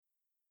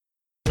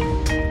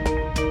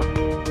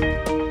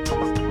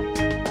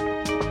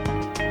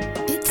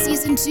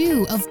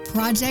Season 2 of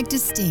Project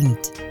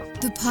Distinct,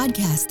 the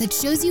podcast that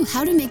shows you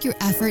how to make your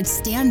efforts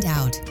stand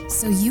out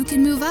so you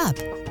can move up.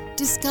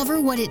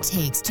 Discover what it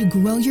takes to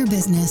grow your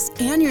business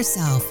and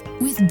yourself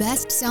with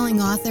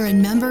best-selling author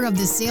and member of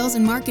the Sales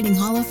and Marketing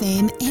Hall of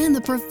Fame and the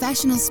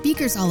Professional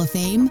Speakers Hall of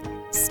Fame,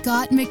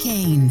 Scott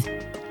McKain.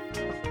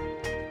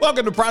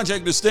 Welcome to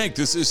Project Distinct.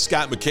 This is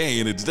Scott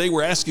McKain, and today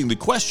we're asking the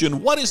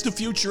question, what is the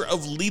future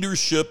of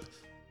leadership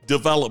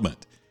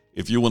development?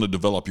 If you want to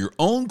develop your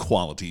own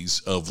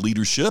qualities of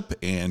leadership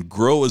and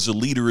grow as a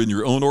leader in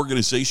your own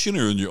organization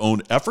or in your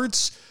own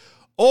efforts,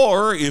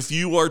 or if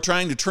you are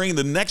trying to train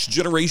the next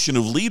generation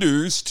of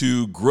leaders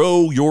to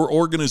grow your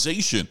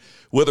organization,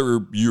 whether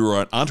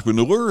you're an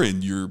entrepreneur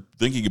and you're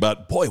thinking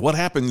about, boy, what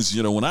happens,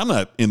 when I'm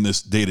not in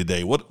this day to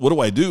day? What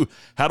do I do?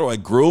 How do I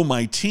grow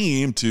my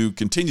team to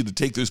continue to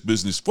take this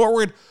business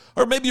forward?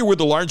 Or maybe you're with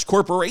a large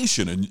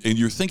corporation and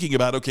you're thinking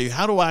about, okay,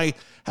 how do I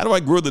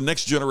grow the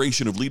next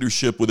generation of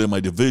leadership within my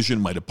division,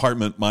 my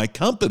department, my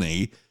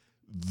company?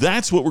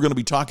 That's what we're going to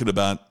be talking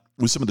about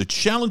with some of the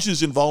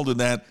challenges involved in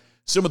that,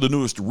 some of the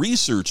newest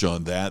research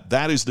on that.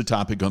 That is the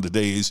topic on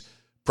today's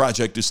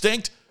Project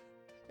Distinct.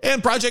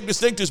 And Project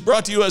Distinct is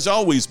brought to you, as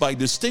always, by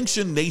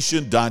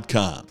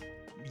DistinctionNation.com.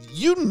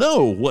 You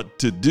know what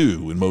to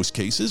do in most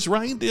cases,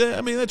 right?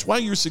 That's why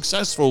you're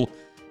successful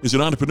as an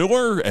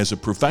entrepreneur, as a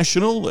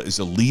professional, as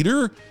a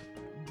leader.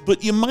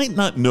 But you might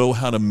not know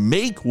how to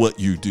make what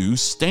you do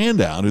stand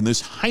out in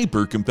this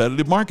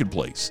hyper-competitive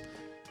marketplace.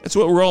 That's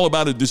what we're all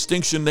about at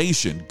Distinction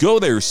Nation. Go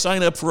there,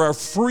 sign up for our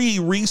free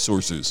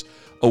resources,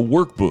 a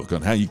workbook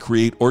on how you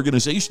create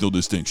organizational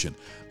distinction,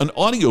 an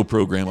audio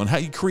program on how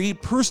you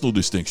create personal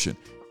distinction.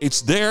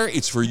 It's there,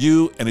 it's for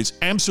you, and it's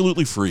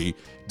absolutely free.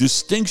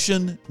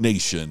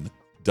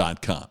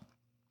 DistinctionNation.com.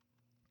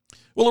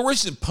 Well, a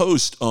recent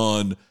post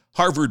on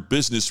Harvard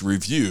Business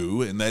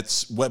Review, and that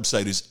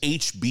website is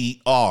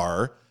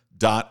hbr.org.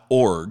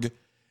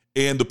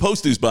 And the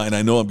post is by, and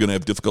I know I'm going to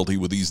have difficulty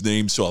with these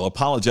names, so I'll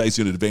apologize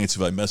in advance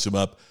if I mess them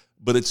up,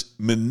 but it's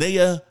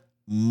Minaya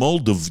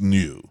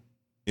Moldovneau,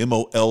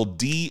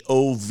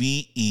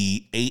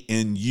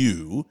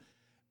 Moldoveanu,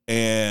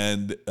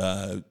 and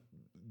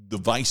the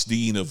Vice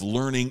Dean of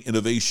Learning,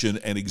 Innovation,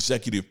 and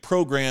Executive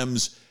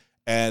Programs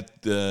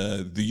at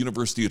the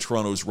University of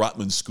Toronto's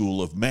Rotman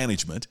School of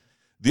Management.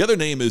 The other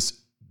name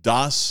is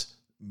Das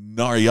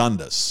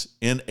Narayandas,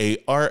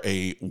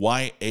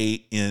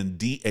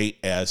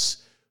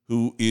 Narayyandas,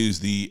 who is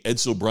the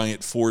Edsel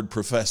Bryant Ford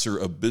Professor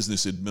of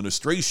Business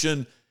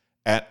Administration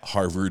at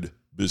Harvard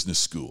Business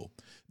School.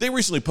 They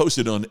recently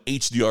posted on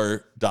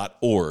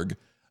hdr.org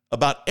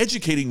about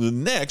educating the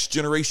next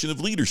generation of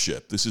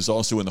leadership. This is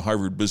also in the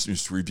Harvard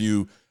Business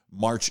Review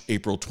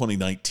March-April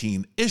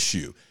 2019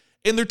 issue.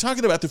 And they're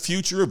talking about the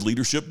future of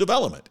leadership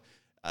development.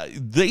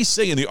 They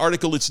say in the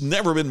article it's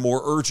never been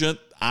more urgent.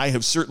 I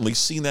have certainly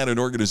seen that in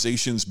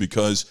organizations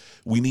because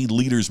we need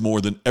leaders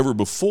more than ever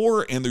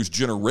before, and there's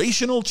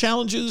generational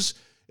challenges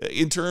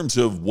in terms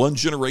of one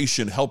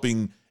generation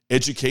helping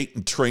educate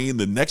and train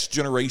the next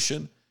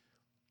generation.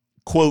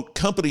 Quote,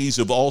 companies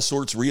of all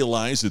sorts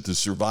realize that to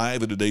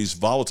survive in today's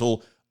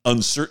volatile,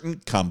 uncertain,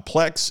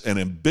 complex, and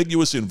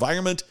ambiguous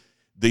environment,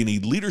 they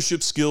need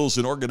leadership skills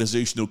and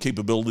organizational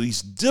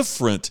capabilities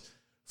different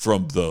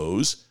from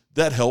those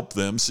that helped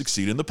them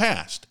succeed in the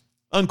past.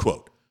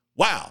 Unquote.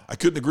 Wow, I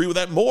couldn't agree with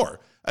that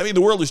more.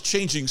 The world is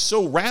changing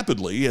so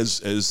rapidly,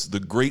 as the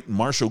great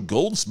Marshall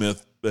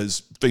Goldsmith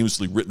has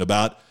famously written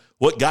about,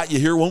 what got you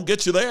here won't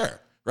get you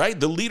there, right?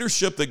 The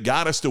leadership that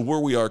got us to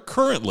where we are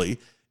currently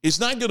is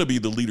not going to be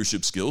the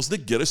leadership skills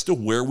that get us to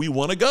where we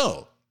want to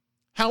go.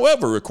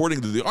 However,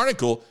 according to the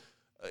article,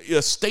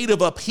 a state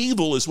of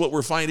upheaval is what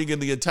we're finding in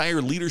the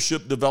entire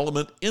leadership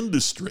development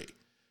industry.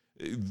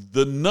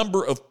 The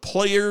number of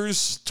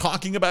players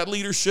talking about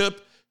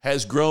leadership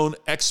has grown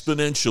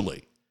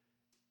exponentially.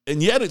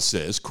 And yet it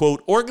says,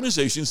 quote,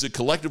 organizations that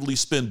collectively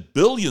spend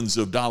billions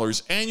of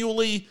dollars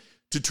annually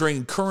to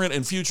train current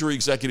and future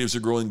executives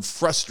are growing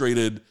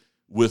frustrated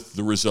with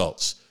the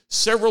results.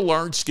 Several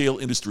large-scale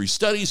industry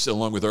studies,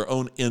 along with our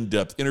own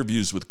in-depth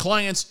interviews with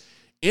clients,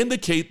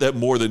 indicate that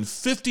more than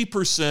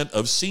 50%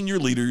 of senior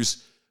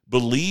leaders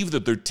believe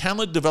that their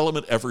talent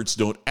development efforts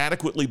don't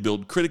adequately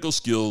build critical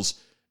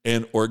skills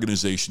and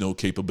organizational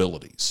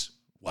capabilities.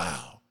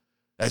 Wow.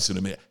 That's an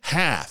amazing.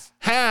 Half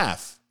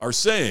are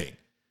saying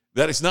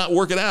that it's not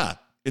working out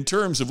in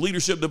terms of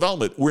leadership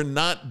development. We're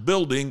not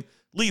building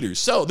leaders.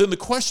 So then the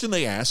question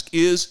they ask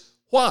is,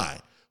 why?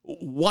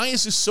 Why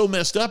is this so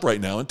messed up right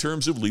now in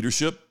terms of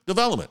leadership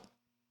development?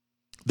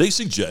 They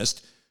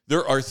suggest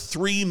there are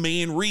three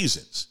main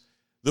reasons.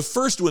 The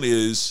first one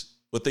is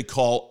what they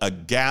call a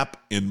gap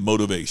in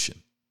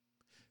motivation.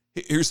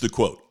 Here's the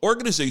quote.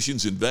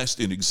 Organizations invest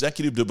in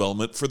executive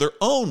development for their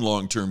own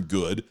long-term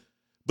good,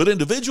 but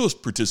individuals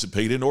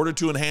participate in order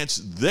to enhance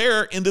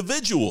their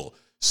individual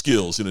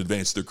skills and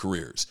advance their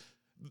careers.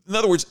 In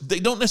other words, they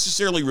don't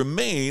necessarily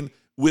remain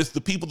with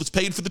the people that's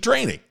paid for the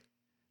training.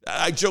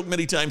 I joke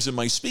many times in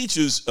my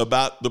speeches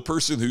about the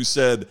person who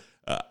said,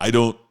 I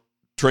don't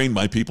train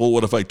my people.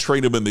 What if I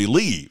train them and they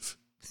leave?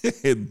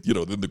 And,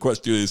 then the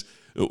question is,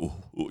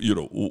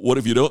 What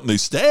if you don't and they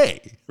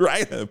stay,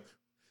 right?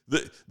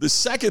 The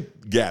second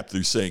gap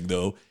they're saying,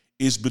 though,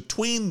 is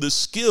between the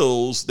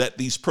skills that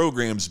these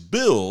programs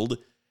build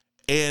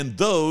and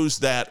those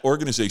that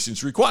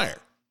organizations require.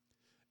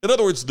 In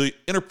other words, the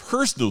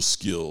interpersonal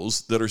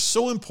skills that are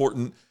so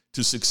important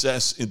to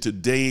success in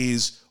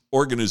today's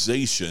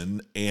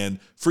organization and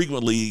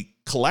frequently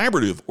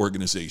collaborative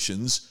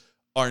organizations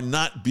are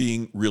not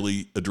being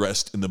really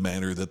addressed in the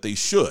manner that they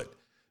should.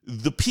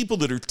 The people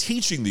that are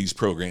teaching these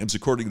programs,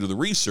 according to the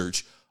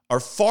research, are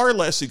far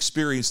less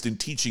experienced in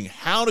teaching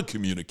how to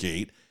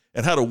communicate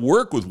and how to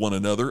work with one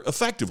another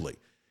effectively.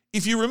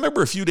 If you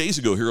remember a few days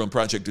ago here on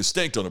Project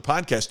Distinct on a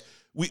podcast,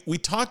 we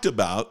talked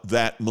about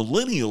that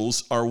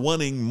millennials are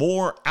wanting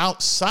more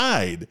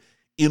outside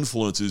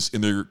influences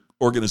in their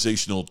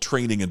organizational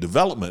training and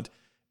development,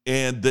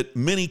 and that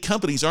many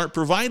companies aren't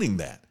providing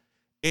that.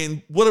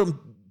 And what I'm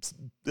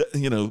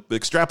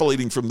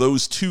extrapolating from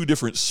those two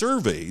different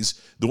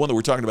surveys, the one that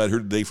we're talking about here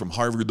today from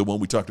Harvard, the one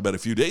we talked about a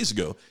few days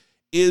ago,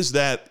 is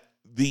that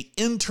the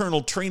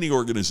internal training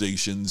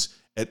organizations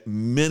at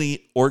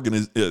many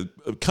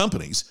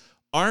companies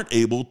aren't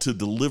able to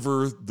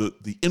deliver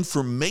the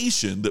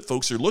information that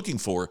folks are looking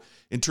for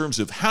in terms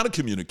of how to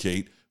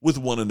communicate with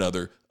one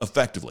another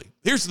effectively.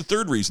 Here's the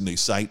third reason they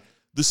cite: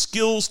 the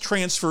skills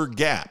transfer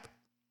gap.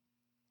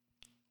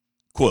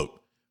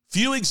 Quote,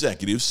 few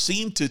executives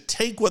seem to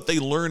take what they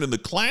learn in the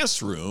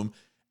classroom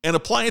and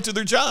apply it to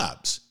their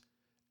jobs.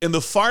 And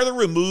the farther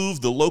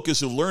removed the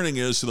locus of learning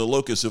is from the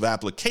locus of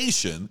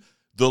application,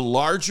 the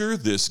larger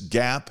this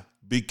gap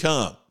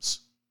becomes.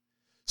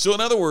 So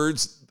in other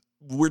words,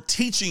 we're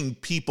teaching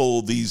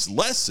people these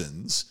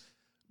lessons,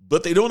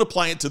 but they don't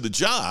apply it to the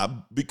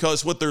job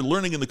because what they're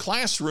learning in the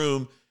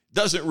classroom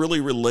doesn't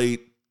really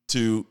relate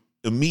to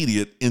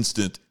immediate,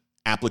 instant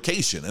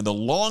application. And the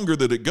longer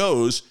that it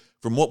goes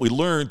from what we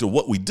learn to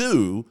what we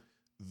do,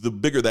 the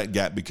bigger that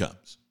gap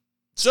becomes.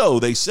 So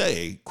they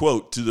say,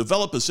 quote, to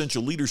develop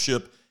essential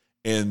leadership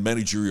and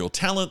managerial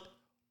talent,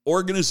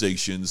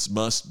 organizations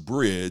must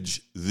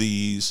bridge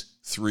these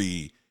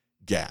three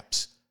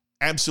gaps.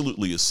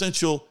 Absolutely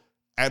essential,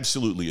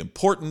 absolutely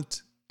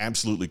important,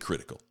 absolutely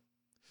critical.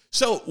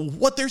 So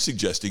what they're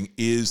suggesting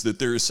is that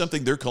there is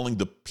something they're calling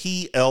the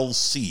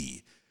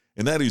PLC,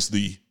 and that is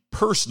the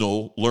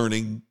Personal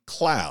Learning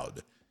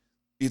Cloud.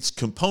 Its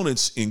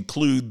components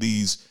include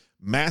these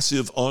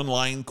massive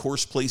online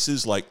course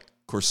places like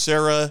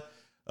Coursera,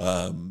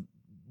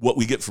 what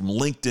we get from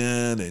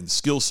LinkedIn and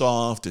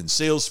Skillsoft and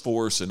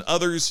Salesforce and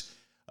others.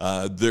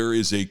 There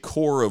is a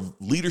core of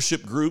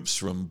leadership groups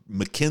from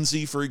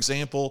McKinsey, for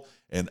example,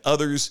 and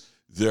others.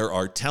 There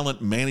are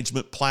talent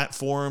management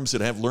platforms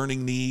that have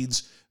learning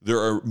needs. There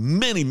are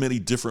many, many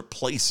different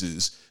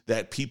places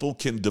that people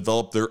can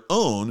develop their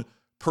own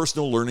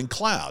personal learning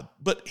cloud.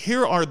 But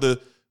here are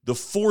the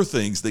four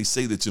things they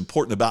say that's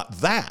important about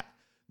that.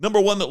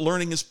 Number one, that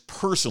learning is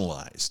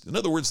personalized. In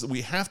other words, that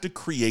we have to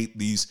create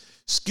these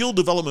skill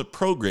development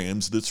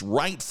programs that's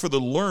right for the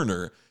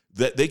learner,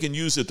 that they can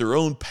use at their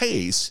own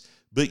pace,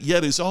 but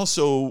yet is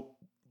also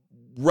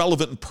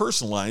relevant and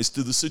personalized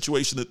to the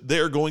situation that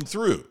they're going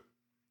through.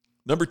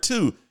 Number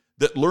two,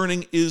 that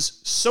learning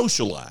is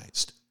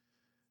socialized.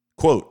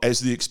 Quote, as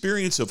the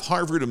experience of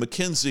Harvard and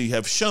McKinsey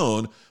have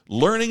shown,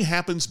 learning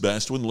happens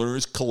best when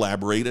learners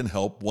collaborate and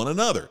help one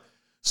another.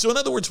 So in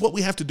other words, what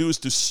we have to do is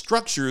to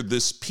structure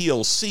this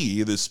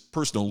PLC, this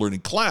personal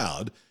learning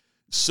cloud,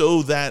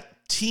 so that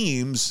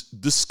teams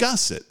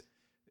discuss it.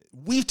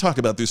 We've talked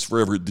about this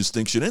forever at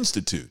Distinction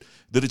Institute,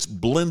 that it's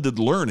blended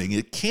learning.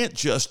 It can't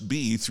just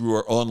be through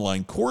our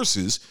online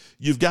courses.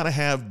 You've got to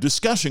have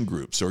discussion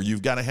groups, or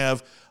you've got to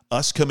have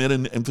us come in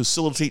and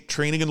facilitate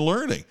training and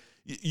learning.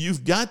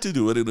 You've got to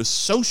do it in a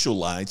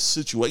socialized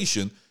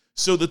situation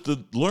so that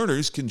the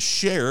learners can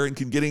share and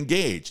can get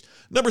engaged.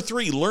 Number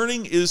three,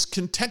 learning is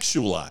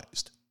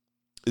contextualized.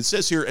 It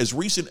says here, as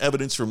recent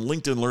evidence from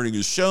LinkedIn Learning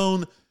has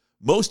shown,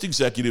 most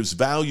executives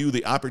value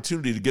the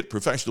opportunity to get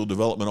professional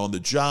development on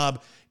the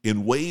job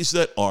in ways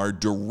that are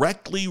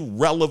directly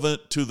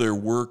relevant to their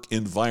work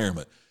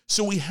environment.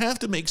 So we have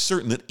to make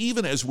certain that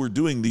even as we're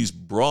doing these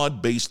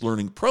broad-based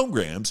learning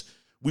programs,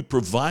 we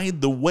provide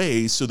the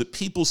way so that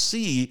people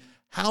see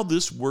how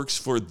this works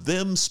for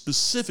them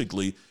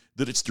specifically,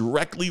 that it's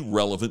directly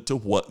relevant to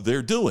what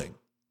they're doing.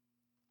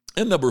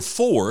 And number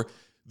four,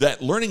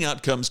 that learning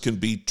outcomes can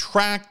be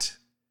tracked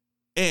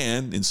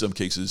and, in some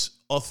cases,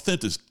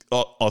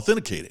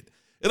 authenticated.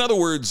 In other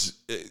words,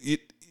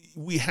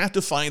 we have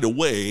to find a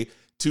way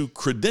to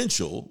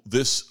credential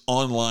this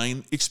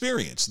online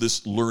experience,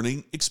 this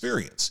learning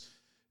experience.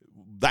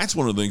 That's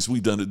one of the things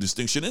we've done at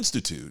Distinction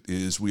Institute,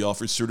 is we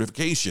offer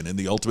certification in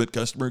the ultimate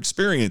customer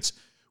experience.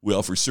 We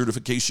offer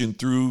certification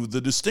through the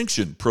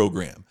Distinction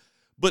program.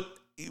 But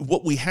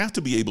what we have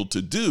to be able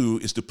to do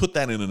is to put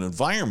that in an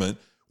environment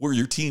where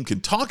your team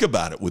can talk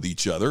about it with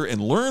each other and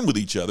learn with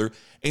each other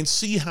and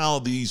see how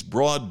these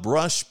broad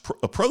brush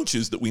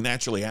approaches that we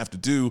naturally have to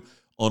do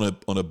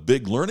on a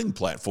big learning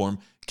platform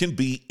can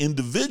be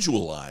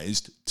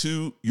individualized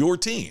to your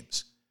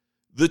teams.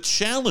 The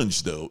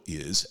challenge, though,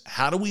 is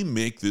how do we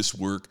make this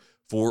work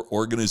for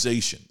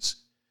organizations?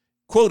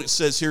 Quote, it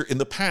says here, in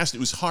the past, it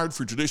was hard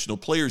for traditional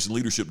players in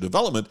leadership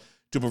development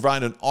to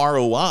provide an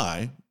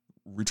ROI,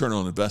 return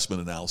on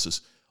investment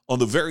analysis, on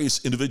the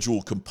various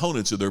individual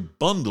components of their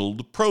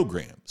bundled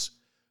programs.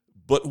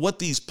 But what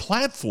these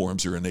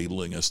platforms are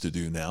enabling us to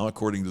do now,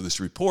 according to this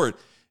report,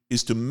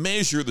 is to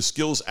measure the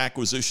skills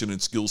acquisition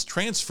and skills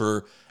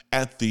transfer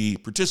at the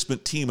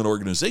participant team and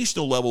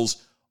organizational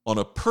levels on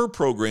a per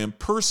program,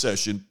 per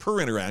session, per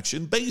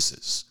interaction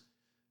basis.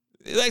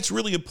 That's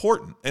really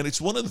important, and it's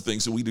one of the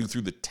things that we do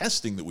through the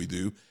testing that we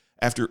do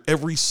after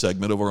every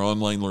segment of our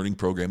online learning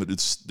program at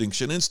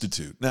Distinction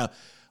Institute. Now,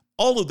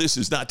 all of this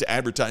is not to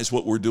advertise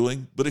what we're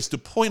doing, but it's to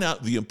point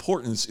out the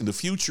importance in the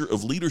future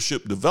of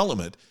leadership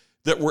development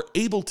that we're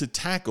able to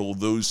tackle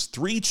those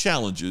 3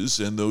 challenges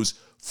and those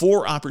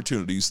 4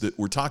 opportunities that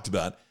were talked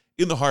about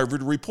in the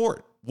Harvard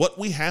report. What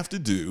we have to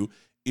do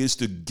is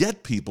to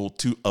get people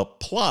to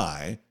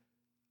apply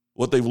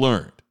what they've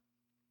learned.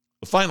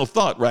 A final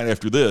thought right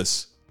after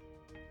this.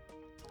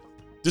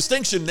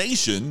 Distinction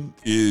Nation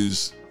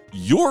is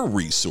your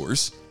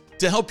resource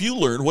to help you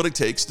learn what it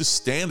takes to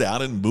stand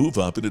out and move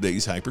up in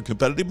today's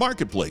hyper-competitive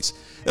marketplace.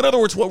 In other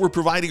words, what we're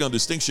providing on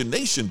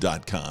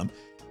DistinctionNation.com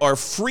are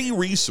free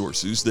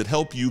resources that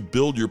help you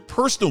build your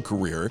personal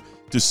career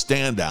to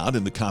stand out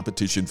in the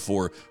competition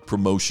for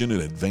promotion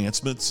and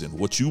advancements and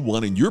what you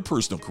want in your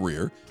personal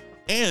career,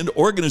 and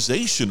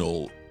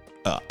organizational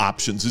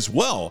options as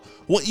well,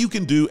 what you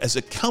can do as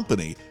a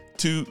company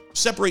to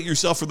separate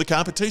yourself from the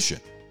competition.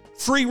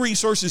 Free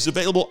resources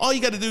available. All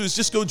you got to do is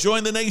just go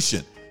join the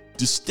nation.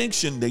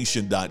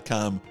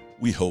 DistinctionNation.com.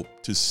 We hope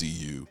to see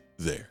you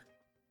there.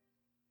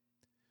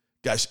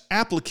 Guys,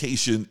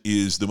 application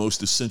is the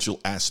most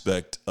essential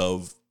aspect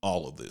of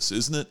all of this,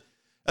 isn't it?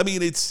 I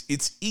mean,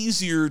 it's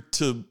easier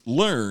to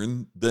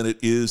learn than it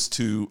is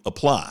to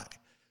apply.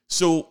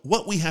 So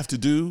what we have to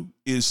do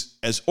is,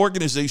 as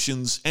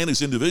organizations and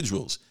as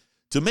individuals,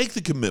 to make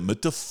the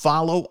commitment to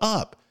follow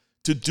up,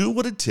 to do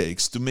what it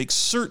takes to make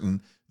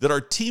certain that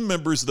our team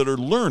members that are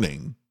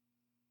learning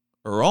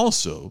are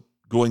also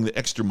going the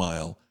extra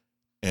mile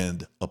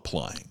and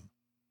applying.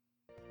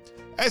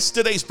 That's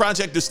today's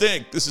Project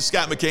Distinct. This is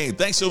Scott McKain.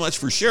 Thanks so much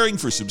for sharing,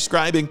 for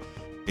subscribing,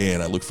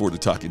 and I look forward to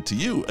talking to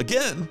you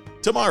again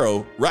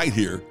tomorrow right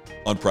here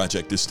on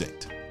Project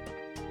Distinct.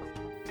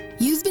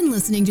 You've been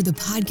listening to the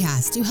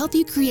podcast to help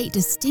you create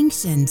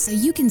distinction so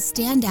you can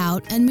stand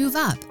out and move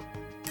up.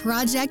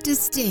 Project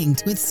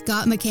Distinct with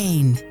Scott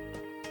McKain.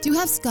 To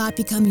have Scott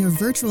become your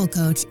virtual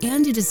coach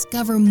and to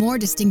discover more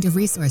distinctive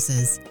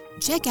resources,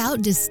 check out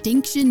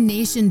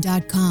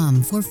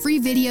DistinctionNation.com for free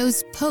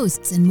videos,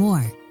 posts, and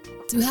more.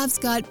 To have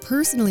Scott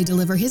personally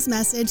deliver his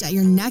message at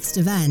your next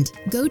event,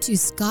 go to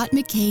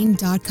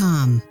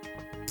scottmccain.com.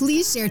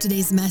 Please share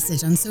today's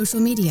message on social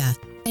media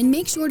and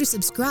make sure to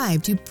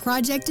subscribe to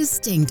Project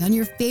Distinct on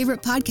your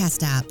favorite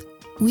podcast app.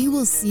 We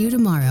will see you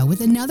tomorrow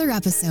with another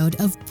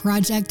episode of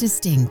Project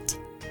Distinct.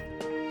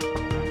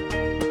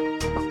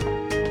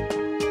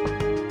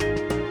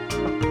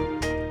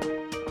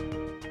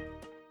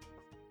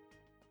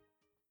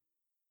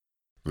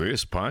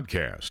 This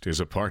podcast is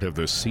a part of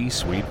the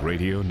C-Suite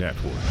Radio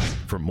Network.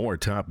 For more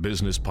top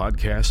business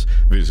podcasts,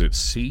 visit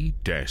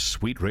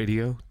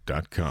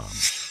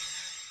c-suiteradio.com.